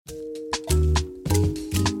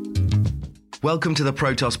Welcome to the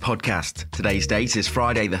Protos Podcast. Today's date is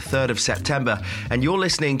Friday, the 3rd of September, and you're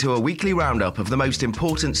listening to a weekly roundup of the most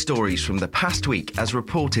important stories from the past week as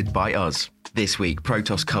reported by us. This week,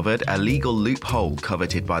 Protos covered a legal loophole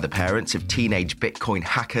coveted by the parents of teenage Bitcoin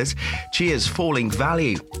hackers, Chia's falling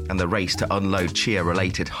value, and the race to unload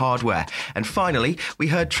Chia-related hardware. And finally, we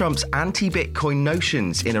heard Trump's anti-Bitcoin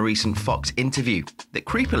notions in a recent Fox interview that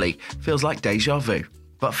creepily feels like deja vu.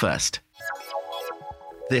 But first,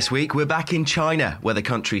 this week, we're back in China, where the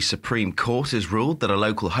country's Supreme Court has ruled that a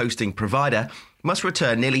local hosting provider must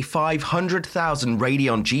return nearly 500,000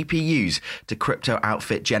 Radeon GPUs to crypto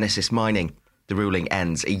outfit Genesis Mining. The ruling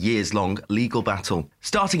ends a years-long legal battle.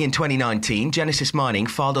 Starting in 2019, Genesis Mining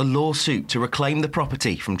filed a lawsuit to reclaim the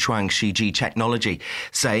property from Chuang Shiji Technology,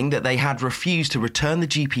 saying that they had refused to return the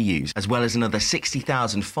GPUs, as well as another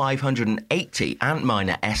 60,580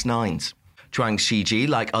 Antminer S9s. Chuang Shiji,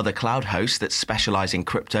 like other cloud hosts that specialize in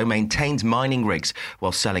crypto, maintains mining rigs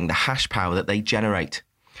while selling the hash power that they generate.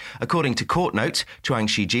 According to court notes, Chuang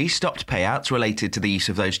Shiji stopped payouts related to the use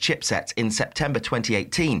of those chipsets in September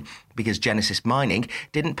 2018 because Genesis Mining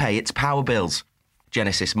didn't pay its power bills.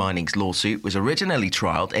 Genesis Mining's lawsuit was originally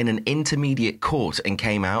trialled in an intermediate court and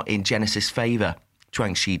came out in Genesis' favor.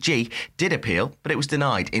 Chuang Shiji did appeal, but it was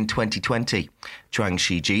denied in 2020. Chuang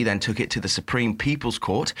Shiji then took it to the Supreme People's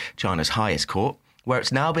Court, China's highest court, where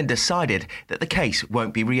it's now been decided that the case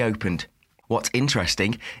won't be reopened. What's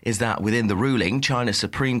interesting is that within the ruling, China's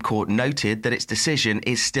Supreme Court noted that its decision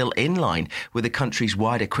is still in line with the country's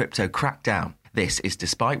wider crypto crackdown. This is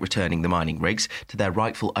despite returning the mining rigs to their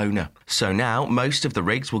rightful owner. So now, most of the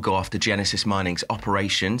rigs will go after Genesis Mining's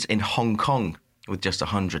operations in Hong Kong, with just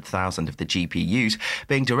 100,000 of the GPUs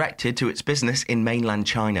being directed to its business in mainland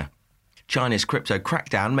China. China's crypto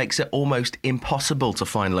crackdown makes it almost impossible to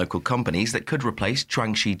find local companies that could replace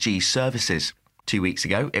Chuang Shiji's services. 2 weeks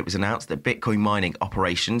ago, it was announced that Bitcoin mining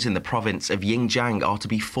operations in the province of Xinjiang are to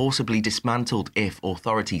be forcibly dismantled if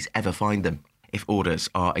authorities ever find them. If orders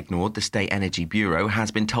are ignored, the State Energy Bureau has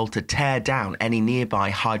been told to tear down any nearby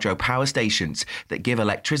hydropower stations that give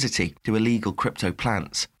electricity to illegal crypto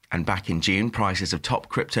plants. And back in June, prices of top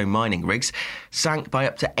crypto mining rigs sank by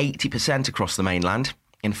up to 80% across the mainland.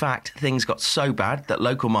 In fact, things got so bad that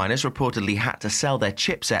local miners reportedly had to sell their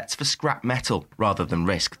chipsets for scrap metal rather than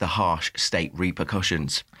risk the harsh state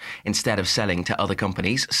repercussions. Instead of selling to other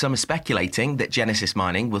companies, some are speculating that Genesis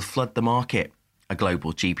Mining will flood the market. A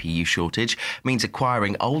global GPU shortage means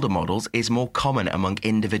acquiring older models is more common among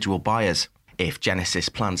individual buyers. If Genesis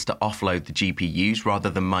plans to offload the GPUs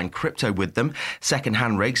rather than mine crypto with them,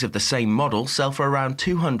 second-hand rigs of the same model sell for around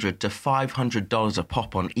 $200 to $500 a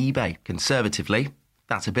pop on eBay. Conservatively,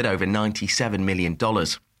 that's a bit over $97 million.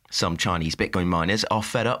 Some Chinese Bitcoin miners are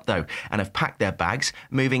fed up, though, and have packed their bags,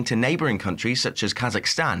 moving to neighbouring countries such as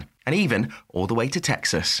Kazakhstan, and even all the way to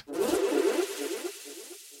Texas.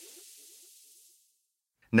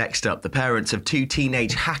 Next up, the parents of two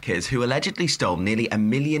teenage hackers who allegedly stole nearly $1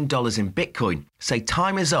 million in Bitcoin say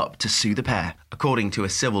time is up to sue the pair. According to a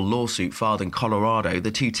civil lawsuit filed in Colorado, the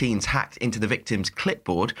two teens hacked into the victim's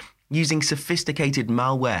clipboard using sophisticated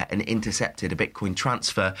malware and intercepted a Bitcoin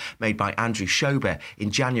transfer made by Andrew Schober in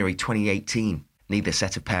January 2018. Neither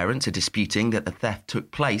set of parents are disputing that the theft took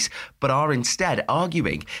place, but are instead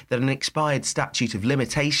arguing that an expired statute of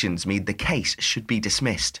limitations means the case should be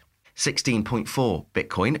dismissed. 16.4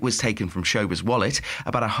 Bitcoin was taken from Schober's wallet,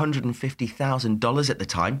 about $150,000 at the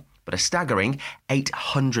time, but a staggering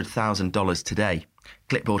 $800,000 today.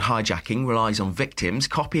 Clipboard hijacking relies on victims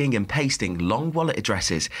copying and pasting long wallet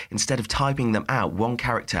addresses instead of typing them out one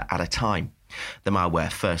character at a time. The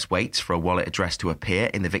malware first waits for a wallet address to appear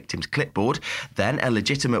in the victim's clipboard, then a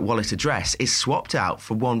legitimate wallet address is swapped out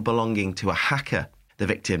for one belonging to a hacker. The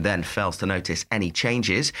victim then fails to notice any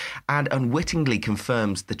changes and unwittingly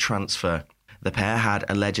confirms the transfer. The pair had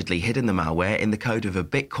allegedly hidden the malware in the code of a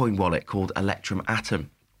Bitcoin wallet called Electrum Atom,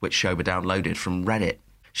 which Schober downloaded from Reddit.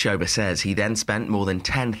 Schober says he then spent more than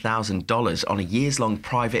 $10,000 on a years-long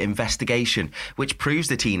private investigation, which proves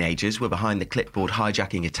the teenagers were behind the clipboard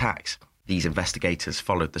hijacking attacks. These investigators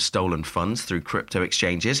followed the stolen funds through crypto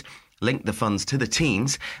exchanges, linked the funds to the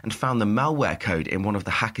teens, and found the malware code in one of the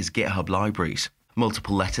hackers' GitHub libraries.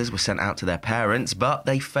 Multiple letters were sent out to their parents, but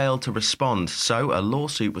they failed to respond, so a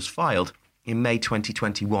lawsuit was filed in May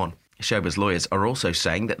 2021. Schober's lawyers are also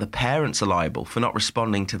saying that the parents are liable for not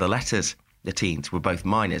responding to the letters. The teens were both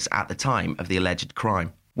minors at the time of the alleged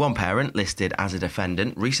crime. One parent, listed as a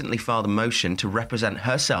defendant, recently filed a motion to represent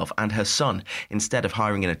herself and her son instead of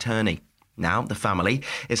hiring an attorney. Now, the family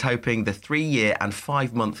is hoping the 3-year and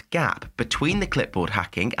 5-month gap between the clipboard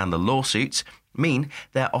hacking and the lawsuits mean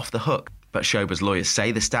they're off the hook. But Schober's lawyers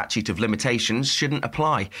say the statute of limitations shouldn't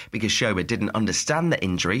apply because Schober didn't understand the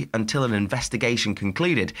injury until an investigation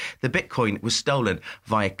concluded the Bitcoin was stolen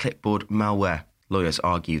via clipboard malware. Lawyers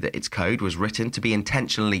argue that its code was written to be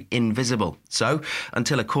intentionally invisible. So,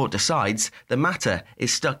 until a court decides, the matter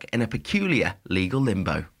is stuck in a peculiar legal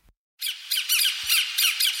limbo.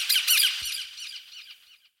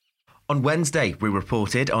 On Wednesday, we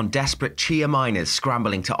reported on desperate Chia miners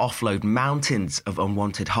scrambling to offload mountains of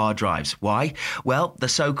unwanted hard drives. Why? Well, the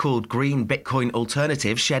so-called green Bitcoin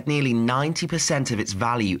alternative shed nearly 90% of its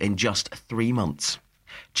value in just 3 months.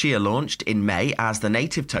 Chia launched in May as the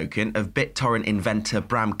native token of BitTorrent inventor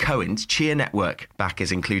Bram Cohen's Chia network.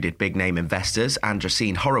 Backers included big-name investors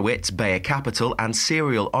Andreessen Horowitz, Bayer Capital, and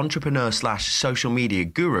serial entrepreneur/social media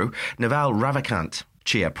guru Naval Ravikant.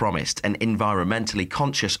 Chia promised an environmentally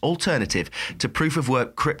conscious alternative to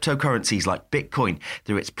proof-of-work cryptocurrencies like Bitcoin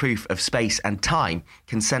through its proof of space and time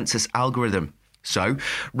consensus algorithm. So,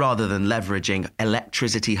 rather than leveraging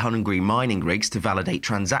electricity-hungry mining rigs to validate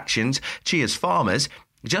transactions, Chia's farmers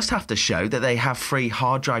just have to show that they have free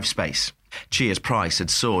hard drive space. Chia's price had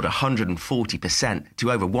soared 140%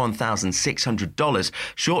 to over $1,600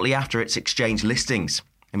 shortly after its exchange listings,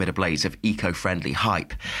 amid a blaze of eco-friendly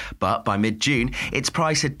hype. But by mid-June, its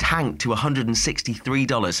price had tanked to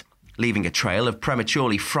 $163, leaving a trail of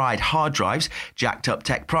prematurely fried hard drives, jacked up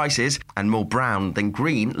tech prices, and more brown than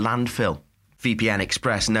green landfill. VPN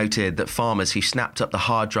Express noted that farmers who snapped up the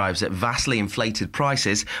hard drives at vastly inflated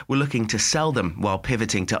prices were looking to sell them while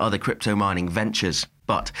pivoting to other crypto mining ventures.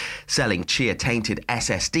 But selling Chia-tainted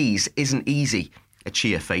SSDs isn't easy. A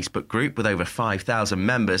Chia Facebook group with over 5,000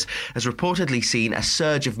 members has reportedly seen a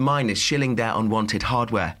surge of miners shilling their unwanted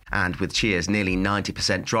hardware. And with Chia's nearly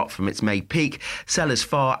 90% drop from its May peak, sellers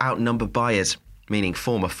far outnumber buyers, meaning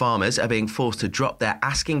former farmers are being forced to drop their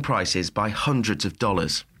asking prices by hundreds of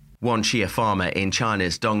dollars. One Chia farmer in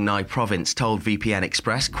China's Dong Nai province told VPN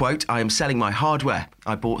Express, quote, "I am selling my hardware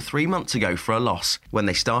I bought 3 months ago for a loss. When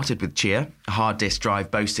they started with Chia, a hard disk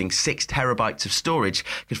drive boasting 6 terabytes of storage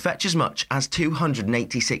could fetch as much as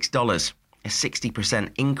 $286, a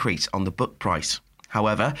 60% increase on the book price.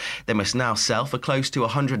 However, they must now sell for close to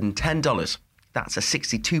 $110. That's a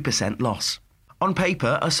 62% loss. On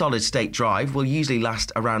paper, a solid-state drive will usually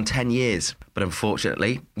last around 10 years. But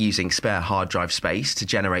unfortunately, using spare hard drive space to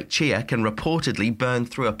generate Chia can reportedly burn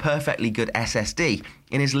through a perfectly good SSD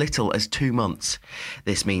in as little as 2 months.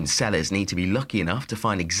 This means sellers need to be lucky enough to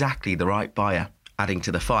find exactly the right buyer. Adding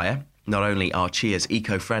to the fire, not only are Chia's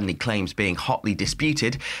eco-friendly claims being hotly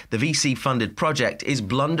disputed, the VC-funded project is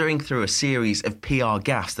blundering through a series of PR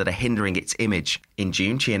gaffes that are hindering its image. In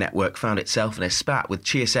June, Chia Network found itself in a spat with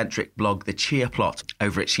Chia-centric blog The Chia Plot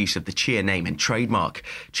over its use of the Chia name and trademark.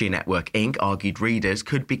 Chia Network Inc. argued readers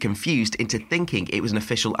could be confused into thinking it was an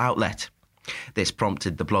official outlet. This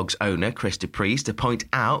prompted the blog's owner, Chris DePries, to point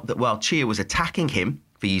out that while Chia was attacking him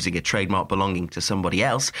for using a trademark belonging to somebody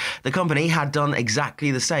else, the company had done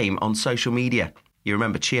exactly the same on social media. You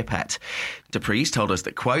remember ChiaPet. DePries told us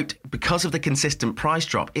that, quote, "Because of the consistent price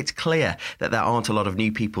drop, it's clear that there aren't a lot of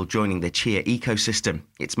new people joining the Chia ecosystem.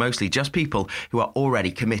 It's mostly just people who are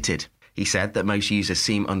already committed." He said that most users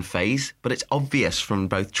seem unfazed, but it's obvious from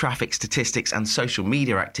both traffic statistics and social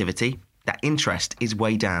media activity that interest is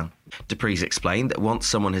way down. DePries explained that once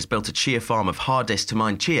someone has built a Chia farm of hard disk to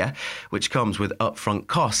mine Chia, which comes with upfront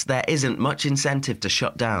costs, there isn't much incentive to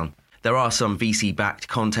shut down. There are some VC-backed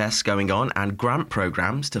contests going on and grant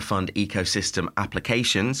programs to fund ecosystem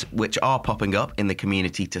applications, which are popping up in the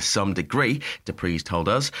community to some degree, DePries told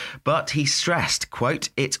us. But he stressed, quote,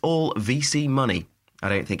 "It's all VC money. I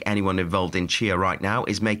don't think anyone involved in Chia right now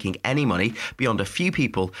is making any money beyond a few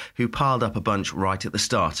people who piled up a bunch right at the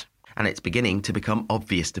start. And it's beginning to become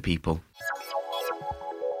obvious to people."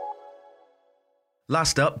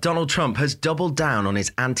 Last up, Donald Trump has doubled down on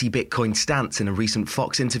his anti-Bitcoin stance in a recent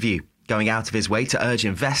Fox interview, going out of his way to urge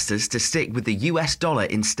investors to stick with the US dollar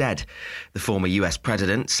instead. The former US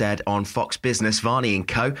president said on Fox Business, Varney &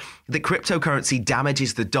 Co., that cryptocurrency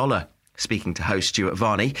damages the dollar. Speaking to host Stuart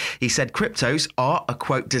Varney, he said cryptos are a,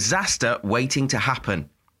 quote, "disaster waiting to happen."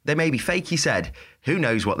 They may be fake, he said. Who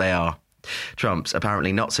knows what they are? Trump's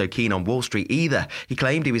apparently not so keen on Wall Street either. He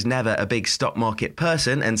claimed he was never a big stock market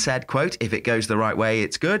person and said, quote, "If it goes the right way,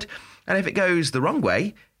 it's good. And if it goes the wrong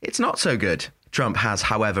way, it's not so good." Trump has,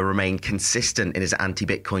 however, remained consistent in his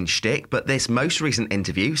anti-Bitcoin shtick, but this most recent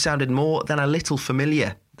interview sounded more than a little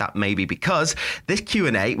familiar. That may be because this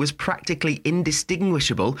Q&A was practically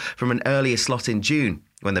indistinguishable from an earlier slot in June,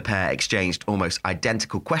 when the pair exchanged almost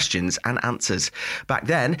identical questions and answers. Back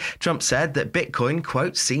then, Trump said that Bitcoin,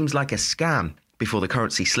 quote, "seems like a scam, before the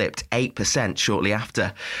currency slipped 8% shortly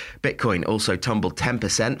after. Bitcoin also tumbled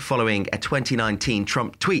 10% following a 2019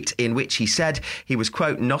 Trump tweet in which he said he was,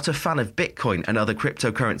 quote, not a fan of Bitcoin and other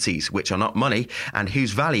cryptocurrencies, which are not money and whose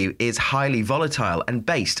value is highly volatile and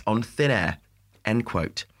based on thin air, end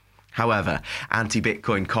quote. However,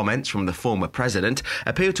 anti-Bitcoin comments from the former president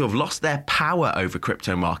appear to have lost their power over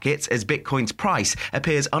crypto markets as Bitcoin's price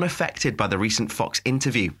appears unaffected by the recent Fox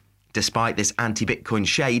interview. Despite this anti-Bitcoin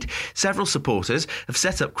shade, several supporters have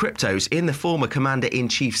set up cryptos in the former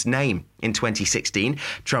commander-in-chief's name. In 2016,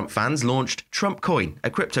 Trump fans launched Trump Coin, a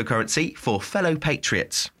cryptocurrency for fellow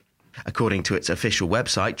patriots. According to its official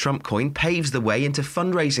website, Trump Coin paves the way into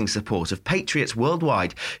fundraising support of patriots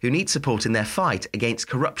worldwide who need support in their fight against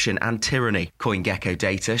corruption and tyranny. CoinGecko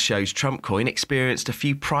data shows Trump Coin experienced a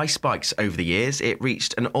few price spikes over the years. It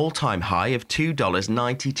reached an all-time high of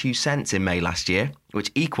 $2.92 in May last year, which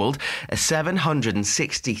equaled a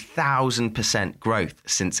 760,000% growth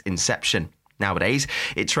since inception. Nowadays,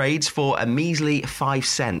 it trades for a measly 5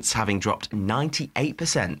 cents, having dropped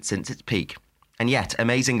 98% since its peak. And yet,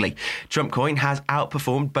 amazingly, Trump Coin has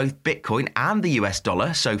outperformed both Bitcoin and the US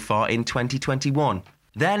dollar so far in 2021.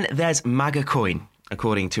 Then there's MAGA Coin.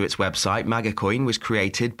 According to its website, MAGA Coin was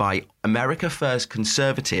created by America First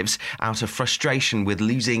conservatives out of frustration with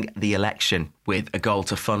losing the election, with a goal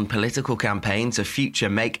to fund political campaigns of future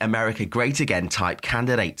Make America Great Again type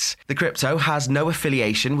candidates. The crypto has no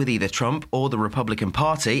affiliation with either Trump or the Republican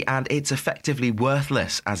Party, and it's effectively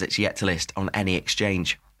worthless as it's yet to list on any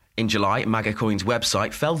exchange. In July, MAGA Coin's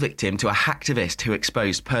website fell victim to a hacktivist who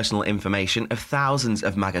exposed personal information of thousands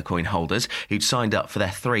of MAGA Coin holders who'd signed up for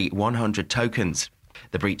their 100 tokens.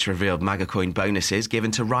 The breach revealed MAGA Coin bonuses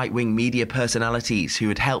given to right-wing media personalities who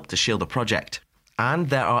had helped to shield the project. And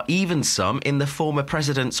there are even some in the former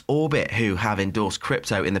president's orbit who have endorsed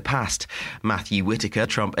crypto in the past. Matthew Whitaker,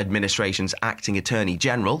 Trump administration's acting attorney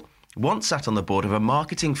general, once sat on the board of a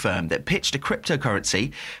marketing firm that pitched a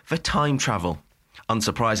cryptocurrency for time travel.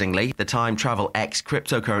 Unsurprisingly, the time travel X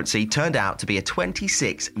cryptocurrency turned out to be a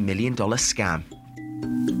 $26 million scam.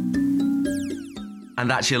 And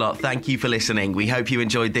that's your lot. Thank you for listening. We hope you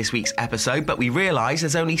enjoyed this week's episode, but we realise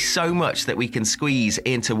there's only so much that we can squeeze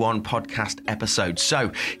into one podcast episode. So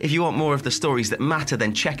if you want more of the stories that matter,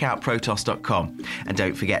 then check out Protos.com. And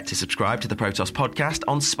don't forget to subscribe to the Protos podcast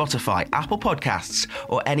on Spotify, Apple Podcasts,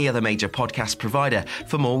 or any other major podcast provider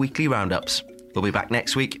for more weekly roundups. We'll be back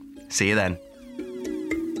next week. See you then.